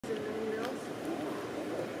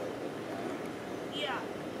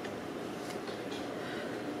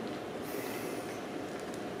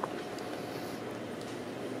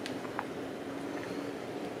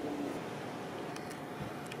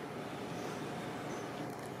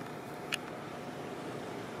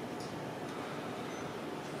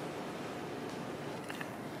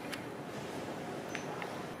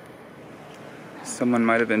Someone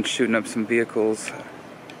might have been shooting up some vehicles.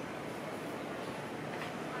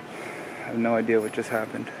 I have no idea what just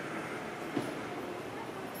happened.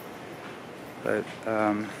 But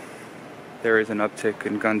there is an uptick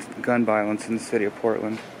in gun violence in the city of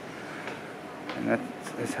Portland. And that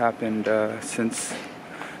has happened since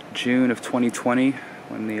June of 2020,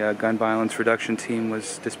 when the gun violence reduction team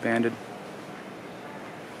was disbanded.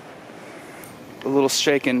 A little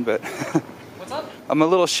shaken, but What's up? I'm a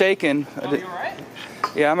little shaken. Oh, you alright?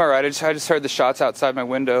 Yeah, I'm alright. I just heard the shots outside my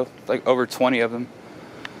window, like over 20 of them,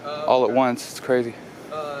 all at once. It's crazy.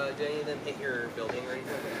 Did any of them hit your building or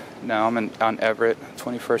anything? No, I'm on Everett,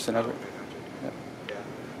 21st and Everett. Yep. Yeah.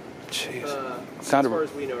 Jeez. As Sounded. far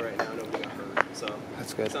as we know right now, nobody got hurt. So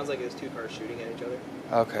That's good. it sounds like it was two cars shooting at each other.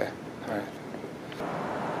 Okay. All right.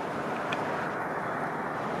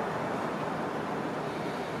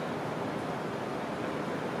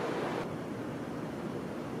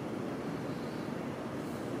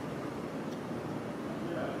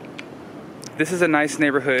 This is a nice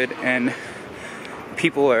neighborhood, and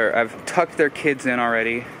people have tucked their kids in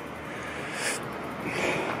already.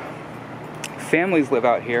 Families live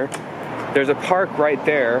out here. There's a park right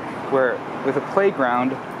there with a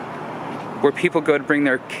playground where people go to bring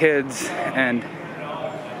their kids, and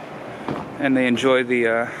they enjoy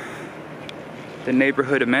the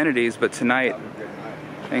neighborhood amenities. But tonight,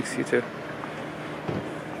 thanks, you too.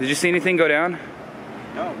 Did you see anything go down?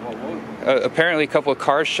 No, Apparently a couple of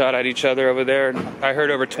cars shot at each other over there. I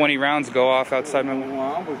heard over 20 rounds go off outside my window.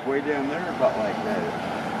 I was way down there about like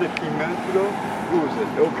 15 minutes ago. It was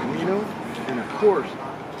at El Camino, and of course,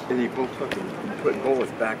 they both fucking put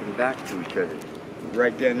bullets back and back to each other.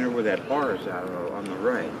 Right down there where that bar is out on the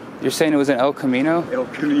right. You're saying it was an El Camino? El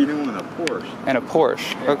Camino and a Porsche. And a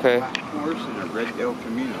Porsche, Yeah, okay. A black Porsche and a red El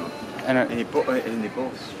Camino. And they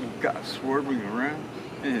both got swerving around,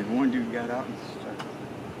 and then one dude got out and started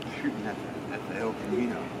shooting at the El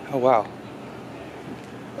Camino. oh wow.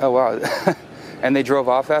 Oh wow. And they drove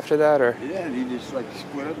off after that, or? Yeah, they just like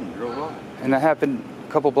split up and drove off. And that happened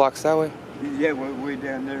a couple blocks that way? Yeah, way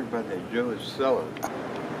down there by the Joe's cellar.